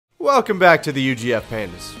Welcome back to the UGF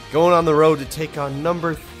Pandas. Going on the road to take on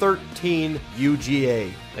number 13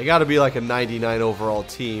 UGA. They gotta be like a 99 overall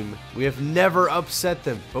team. We have never upset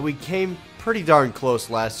them, but we came pretty darn close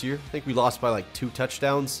last year. I think we lost by like 2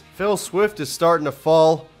 touchdowns. Phil Swift is starting to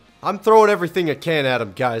fall. I'm throwing everything I can at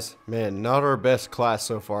him, guys. Man, not our best class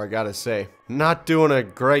so far, I gotta say. Not doing a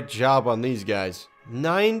great job on these guys.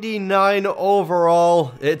 99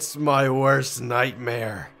 overall. It's my worst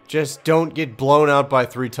nightmare. Just don't get blown out by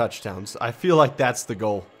 3 touchdowns. I feel like that's the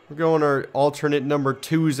goal. We're going our alternate number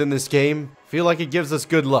 2s in this game. Feel like it gives us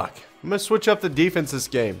good luck. I'm going to switch up the defense this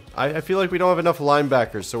game. I feel like we don't have enough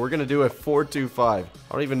linebackers, so we're going to do a 4-2-5. I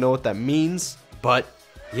don't even know what that means, but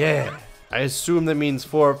yeah. I assume that means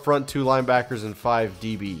 4 up front, 2 linebackers, and 5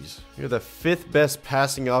 DBs. You're the 5th best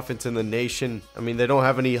passing offense in the nation. I mean, they don't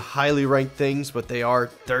have any highly ranked things, but they are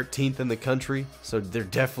 13th in the country, so they're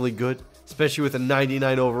definitely good. Especially with a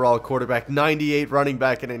 99 overall quarterback, 98 running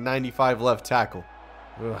back, and a 95 left tackle.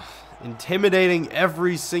 Ugh. Intimidating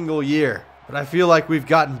every single year. But I feel like we've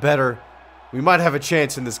gotten better. We might have a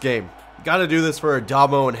chance in this game. Gotta do this for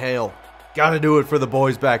Adamo and Hale. Gotta do it for the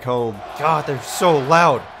boys back home. God, they're so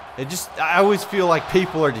loud. I always feel like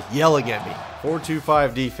people are just yelling at me.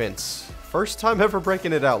 4-2-5 defense. First time ever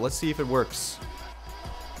breaking it out. Let's see if it works.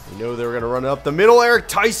 We know they were gonna run up the middle. Eric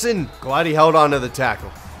Tyson. Glad he held on to the tackle.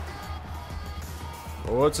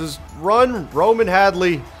 What's his run? Roman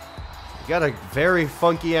Hadley. Got a very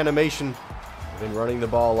funky animation. Been running the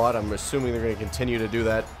ball a lot. I'm assuming they're going to continue to do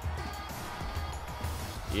that.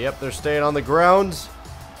 Yep, they're staying on the ground.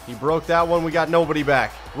 He broke that one. We got nobody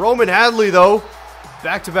back. Roman Hadley, though.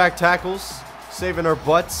 Back-to-back tackles. Saving our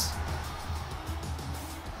butts.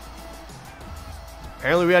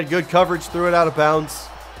 Apparently we had good coverage. Threw it out of bounds.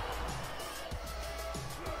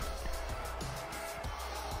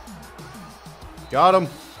 Got him.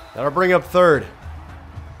 That'll bring up 3rd.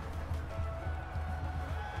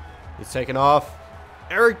 He's taking off.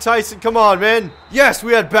 Eric Tyson, come on, man. Yes,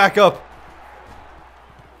 we had backup.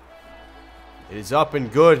 It is up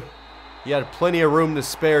and good. He had plenty of room to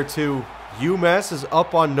spare, too. UMass is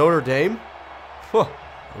up on Notre Dame. Huh.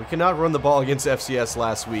 We cannot run the ball against FCS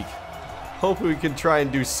last week. Hopefully we can try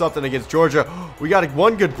and do something against Georgia. We got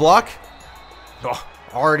one good block. Oh,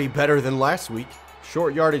 already better than last week.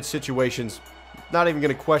 Short yardage situations. Not even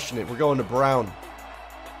going to question it. We're going to Brown.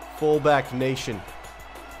 Fullback nation.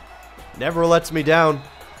 Never lets me down.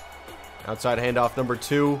 Outside handoff number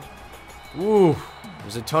 2. Ooh,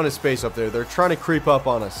 there's a ton of space up there. They're trying to creep up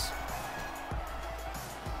on us.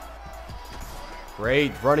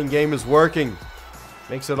 Great. Running game is working.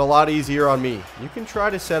 Makes it a lot easier on me. You can try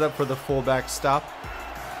to set up for the fullback stop.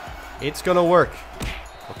 It's going to work.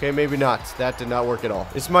 Okay, maybe not. That did not work at all.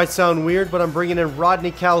 This might sound weird, but I'm bringing in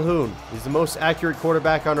Rodney Calhoun. He's the most accurate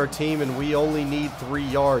quarterback on our team, and we only need 3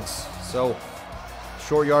 yards. So,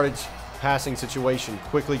 short yardage passing situation.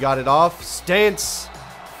 Quickly got it off. Stance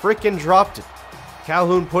freaking dropped it.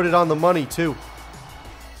 Calhoun put it on the money, too.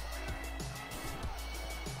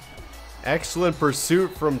 Excellent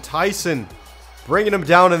pursuit from Tyson. Bringing him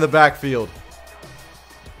down in the backfield.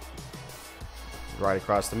 Right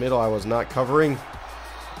across the middle. I was not covering.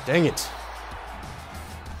 Dang it.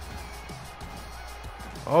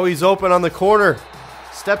 Oh, he's open on the corner.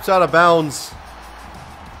 Steps out of bounds.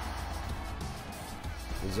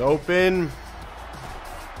 He's open.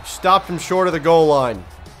 Stopped him short of the goal line.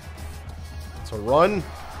 It's a run.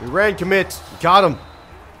 We ran commit. Got him.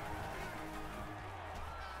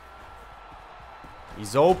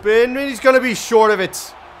 He's open, and he's going to be short of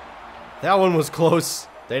it. That one was close.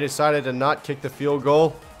 They decided to not kick the field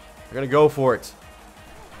goal. They're going to go for it.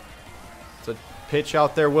 It's a pitch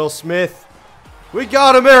out there, Will Smith. We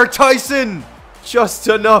got him, Eric Tyson. Just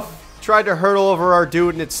enough. Tried to hurdle over our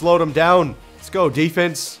dude, and it slowed him down. Let's go,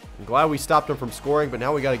 defense. I'm glad we stopped him from scoring, but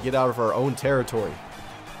now we got to get out of our own territory.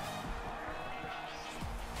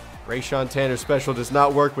 Rayshawn Tanner special does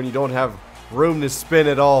not work when you don't have room to spin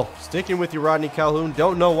at all. Sticking with you, Rodney Calhoun.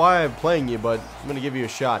 Don't know why I'm playing you, but I'm going to give you a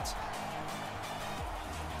shot.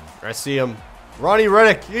 I see him. Ronnie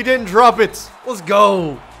Reddick, he didn't drop it. Let's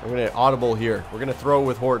go. I'm going to audible here. We're going to throw it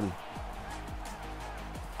with Horton.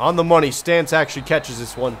 On the money. Stance actually catches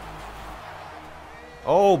this one.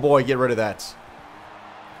 Oh, boy, get rid of that.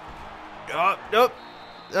 Nope.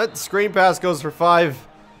 That screen pass goes for 5.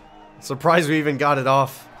 Surprised we even got it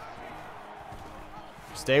off.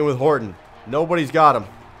 Staying with Horton. Nobody's got him.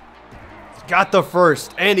 He's got the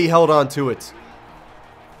first, and he held on to it.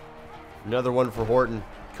 Another one for Horton.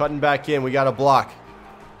 Cutting back in. We got a block.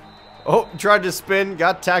 Oh, tried to spin.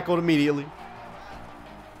 Got tackled immediately.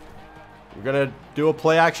 We're going to do a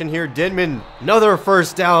play action here. Denman, another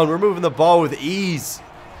first down. We're moving the ball with ease.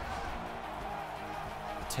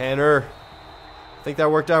 Tanner. I think that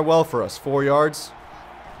worked out well for us. 4 yards.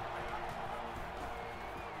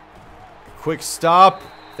 Quick stop.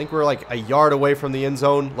 I think we're like a yard away from the end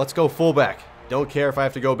zone. Let's go fullback. Don't care if I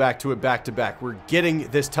have to go back to it back to back. We're getting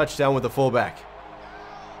this touchdown with the fullback.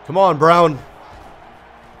 Come on, Brown.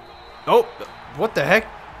 Oh, what the heck?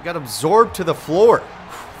 Got absorbed to the floor.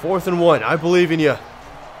 4th and 1. I believe in you.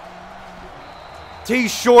 T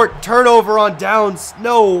short. Turnover on downs.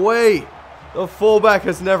 No way. The fullback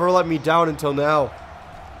has never let me down until now.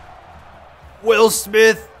 Will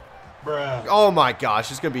Smith. Bruh. Oh my gosh.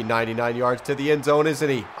 It's going to be 99 yards to the end zone, isn't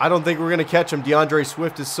he? I don't think we're going to catch him. DeAndre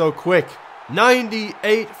Swift is so quick.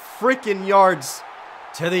 98 freaking yards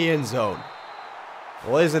to the end zone.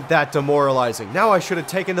 Well, isn't that demoralizing? Now I should have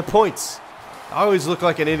taken the points. I always look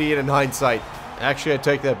like an idiot in hindsight. Actually, I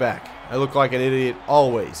take that back. I look like an idiot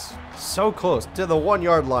always. So close to the 1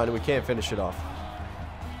 yard line and we can't finish it off.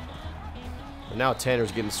 And now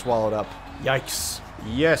Tanner's getting swallowed up. Yikes.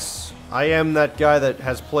 Yes, I am that guy that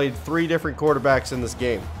has played 3 different quarterbacks in this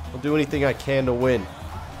game. I'll do anything I can to win.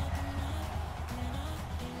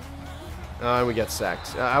 And we got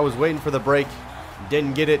sacked. I was waiting for the break.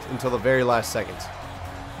 Didn't get it until the very last second.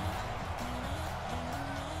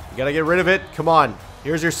 You gotta get rid of it. Come on.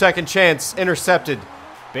 Here's your second chance. Intercepted.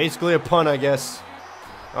 Basically a punt, I guess.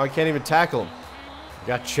 Oh, I can't even tackle him.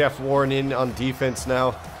 Got Jeff Warren in on defense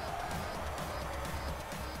now.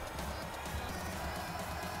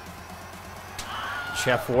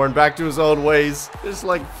 Jeff Warren back to his own ways. Just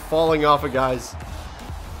like falling off of guys.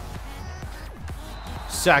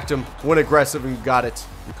 Sacked him. Went aggressive and got it.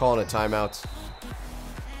 I'm calling a timeout.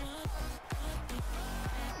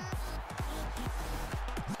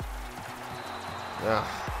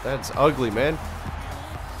 That's ugly, man.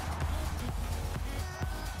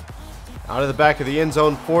 Out of the back of the end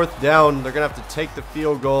zone, 4th down. They're going to have to take the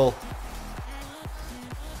field goal.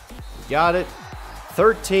 Got it.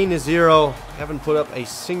 13-0. Haven't put up a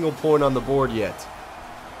single point on the board yet.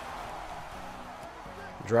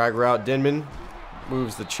 Drag route, Denman.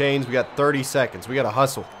 Moves the chains. We got 30 seconds. We got to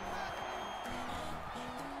hustle.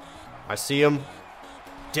 I see him.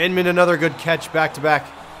 Denman, another good catch back to back.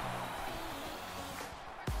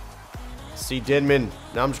 See Denman.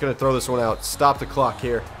 Now I'm just going to throw this one out. Stop the clock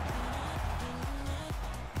here.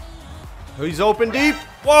 He's open deep.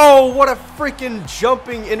 Whoa, what a freaking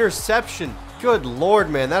jumping interception. Good Lord,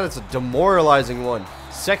 man. That is a demoralizing one.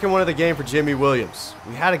 Second one of the game for Jimmy Williams.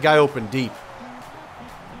 We had a guy open deep.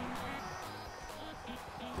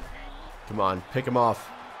 Come on, pick him off.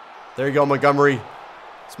 There you go, Montgomery.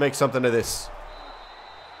 Let's make something of this.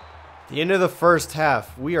 The end of the first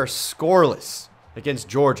half, we are scoreless against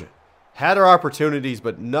Georgia. Had our opportunities,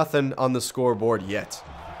 but nothing on the scoreboard yet.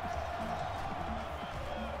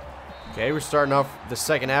 Okay, we're starting off the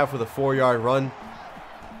second half with a 4-yard run.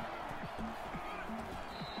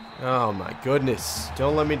 Oh my goodness.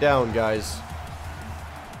 Don't let me down, guys.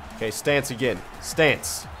 Okay, stance again.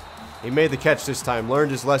 Stance. He made the catch this time.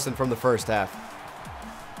 Learned his lesson from the first half.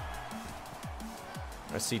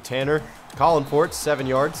 I see Tanner calling for it. 7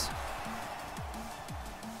 yards.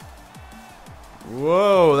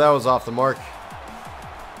 Whoa, that was off the mark.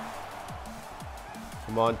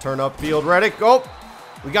 Come on, turn upfield. Reddick. Oh,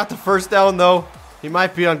 we got the first down, though. He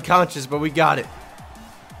might be unconscious, but we got it.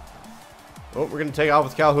 Oh, we're going to take off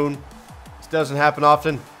with Calhoun. This doesn't happen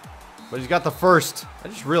often, but he's got the first. I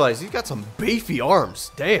just realized he's got some beefy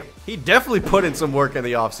arms. Damn. He definitely put in some work in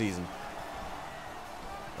the offseason.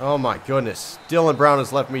 Oh, my goodness. Dylan Brown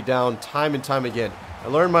has left me down time and time again. I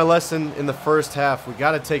learned my lesson in the first half. We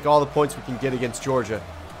got to take all the points we can get against Georgia.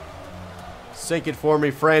 Sink it for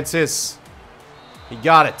me, Francis. He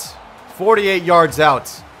got it. 48 yards out.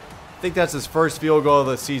 I think that's his first field goal of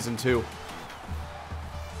the season, too.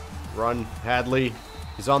 Run, Hadley.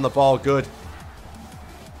 He's on the ball, good.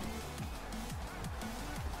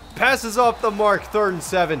 Passes off the mark, 3rd and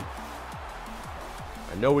 7.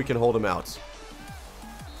 I know we can hold him out.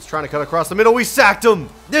 He's trying to cut across the middle. We sacked him.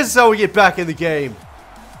 This is how we get back in the game.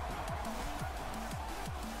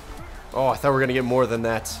 Oh, I thought we were going to get more than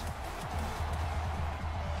that.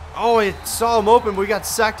 Oh, it saw him open, but we got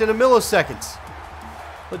sacked in a millisecond.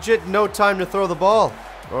 Legit no time to throw the ball.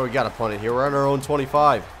 Oh, we got to punt it here. We're on our own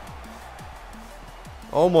 25.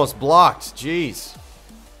 Almost blocked. Jeez.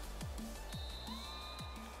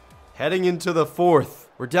 Heading into the 4th.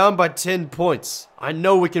 We're down by 10 points. I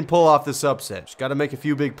know we can pull off this upset. Just got to make a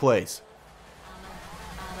few big plays.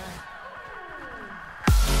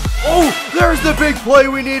 Oh, there's the big play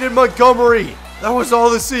we needed, Montgomery. That was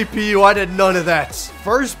all the CPU. I did none of that.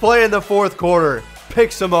 First play in the 4th quarter.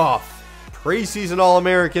 Picks him off. Preseason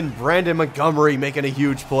All-American Brandon Montgomery making a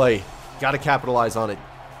huge play. Got to capitalize on it.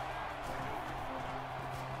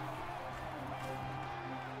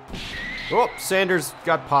 Oh, Sanders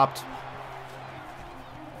got popped.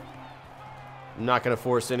 I'm not going to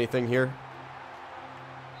force anything here.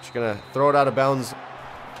 Just going to throw it out of bounds.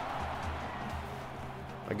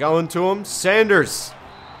 I go into him. Sanders.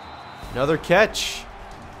 Another catch.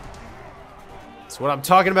 That's what I'm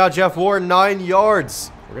talking about, Jeff Warren. 9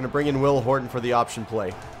 yards. We're going to bring in Will Horton for the option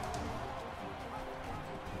play.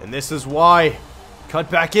 And this is why. Cut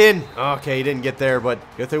back in. Okay, he didn't get there, but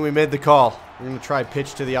good thing we made the call. We're going to try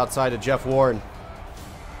pitch to the outside of Jeff Warren.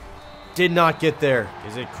 Did not get there.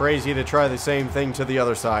 Is it crazy to try the same thing to the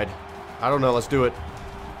other side? I don't know. Let's do it.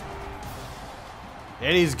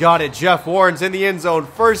 And he's got it. Jeff Warren's in the end zone.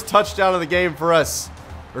 First touchdown of the game for us.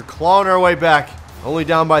 We're clawing our way back. Only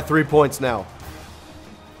down by 3 points now.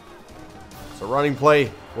 So running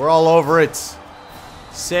play. We're all over it.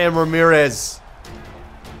 Sam Ramirez.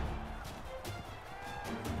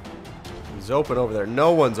 He's open over there.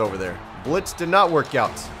 No one's over there. Blitz did not work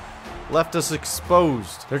out. Left us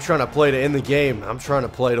exposed. They're trying to play to end the game. I'm trying to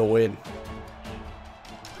play to win.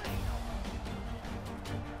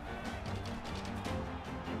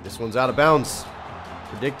 This one's out of bounds.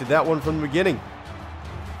 Predicted that one from the beginning.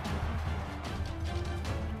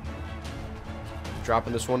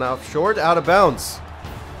 Dropping this one out short, out of bounds.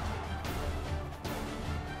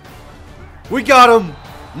 We got him!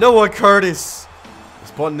 Noah Curtis.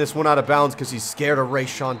 He's putting this one out of bounds because he's scared of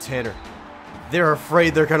Rayshawn Tanner. They're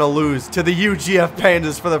afraid they're going to lose to the UGF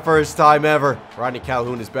Pandas for the first time ever. Rodney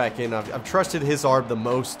Calhoun is back in. I've trusted his arm the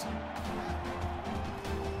most.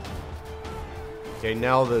 Okay,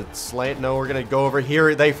 now the slant. No, we're going to go over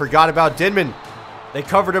here. They forgot about Denman. They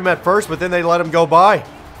covered him at first, but then they let him go by.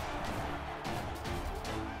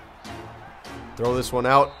 Throw this one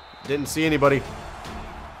out. Didn't see anybody.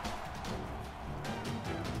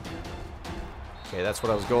 Okay, that's what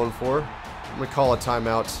I was going for. I'm going to call a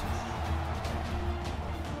timeout.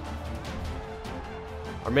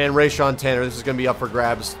 Our man Rayshawn Tanner, this is going to be up for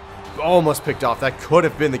grabs. Almost picked off. That could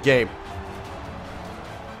have been the game.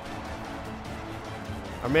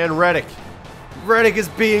 Our man Reddick. Reddick is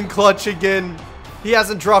being clutch again. He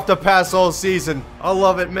hasn't dropped a pass all season. I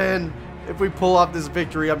love it, man. If we pull off this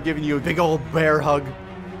victory, I'm giving you a big old bear hug.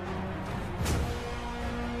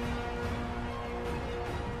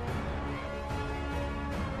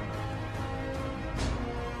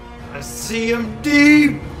 I see him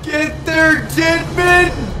deep. Get there,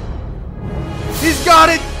 Denman! He's got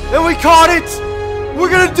it, and we caught it! We're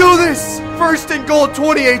gonna do this! First and goal,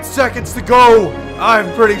 28 seconds to go.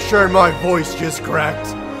 I'm pretty sure my voice just cracked.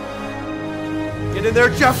 Get in there,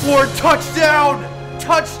 Jeff Ward, touchdown!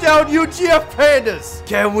 Touchdown, UGF Pandas!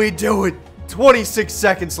 Can we do it? 26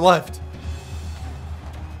 seconds left.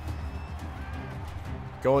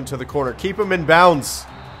 Going to the corner, keep him in bounds.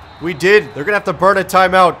 We did. They're gonna have to burn a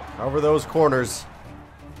timeout over those corners.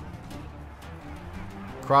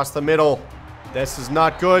 Across the middle. This is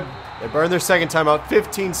not good. They burned their second timeout.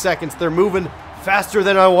 15 seconds. They're moving faster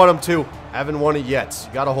than I want them to. Haven't won it yet.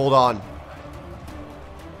 Gotta hold on.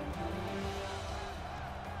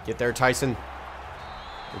 Get there, Tyson.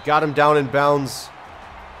 We got him down in bounds.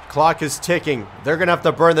 Clock is ticking. They're gonna have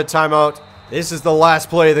to burn the timeout. This is the last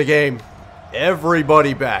play of the game.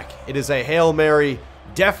 Everybody back. It is a Hail Mary.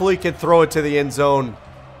 Definitely can throw it to the end zone.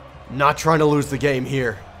 Not trying to lose the game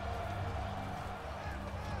here.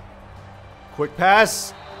 Quick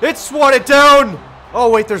pass. It's swatted down.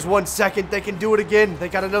 Oh, wait, there's 1 second. They can do it again. They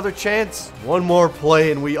got another chance. One more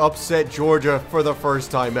play, and we upset Georgia for the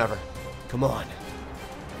first time ever. Come on.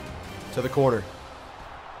 To the corner.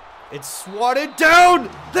 It's swatted down.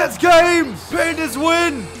 That's game. Pandas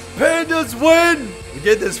win. Pandas win. We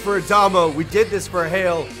did this for Adama. We did this for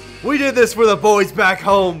Hale. We did this for the boys back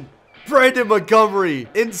home. Brandon Montgomery,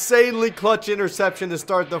 insanely clutch interception to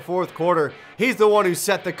start the fourth quarter. He's the one who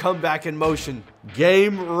set the comeback in motion.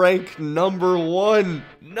 Game rank number one.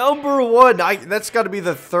 Number one. That's got to be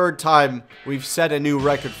the third time we've set a new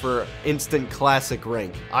record for instant classic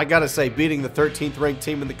rank. I got to say, beating the 13th ranked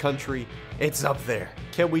team in the country, it's up there.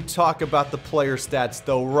 Can we talk about the player stats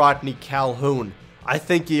though? Rodney Calhoun. I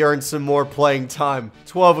think he earned some more playing time.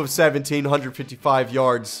 12 of 17, 155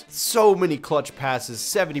 yards. So many clutch passes,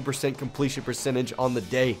 70% completion percentage on the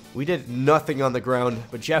day. We did nothing on the ground,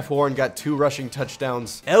 but Jeff Warren got 2 rushing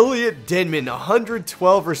touchdowns. Elliot Denman,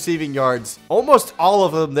 112 receiving yards. Almost all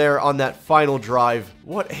of them there on that final drive.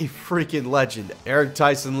 What a freaking legend. Eric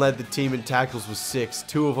Tyson led the team in tackles with 6,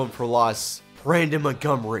 2 of them for loss. Brandon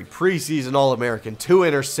Montgomery, preseason All-American, 2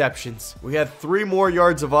 interceptions. We had 3 more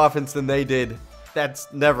yards of offense than they did.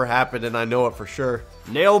 That's never happened, and I know it for sure.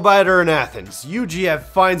 Nail-biter in Athens. UGF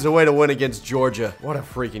finds a way to win against Georgia. What a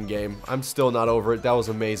freaking game. I'm still not over it. That was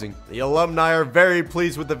amazing. The alumni are very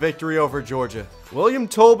pleased with the victory over Georgia. William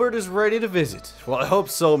Tolbert is ready to visit. Well, I hope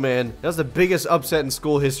so, man. That's the biggest upset in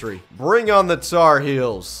school history. Bring on the Tar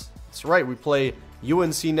Heels. That's right, we play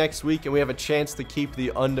UNC next week, and we have a chance to keep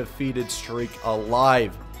the undefeated streak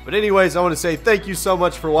alive. But anyways, I want to say thank you so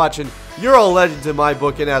much for watching. You're all legends in my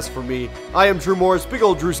book, and as for me, I am Drew Morris, big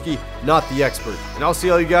old Drewski, not the expert. And I'll see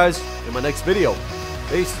all you guys in my next video.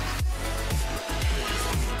 Peace.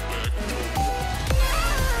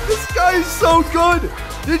 This guy is so good.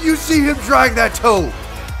 Did you see him drag that toe?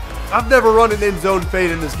 I've never run an end zone fade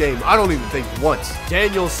in this game. I don't even think once.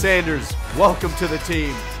 Daniel Sanders, welcome to the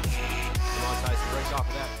team.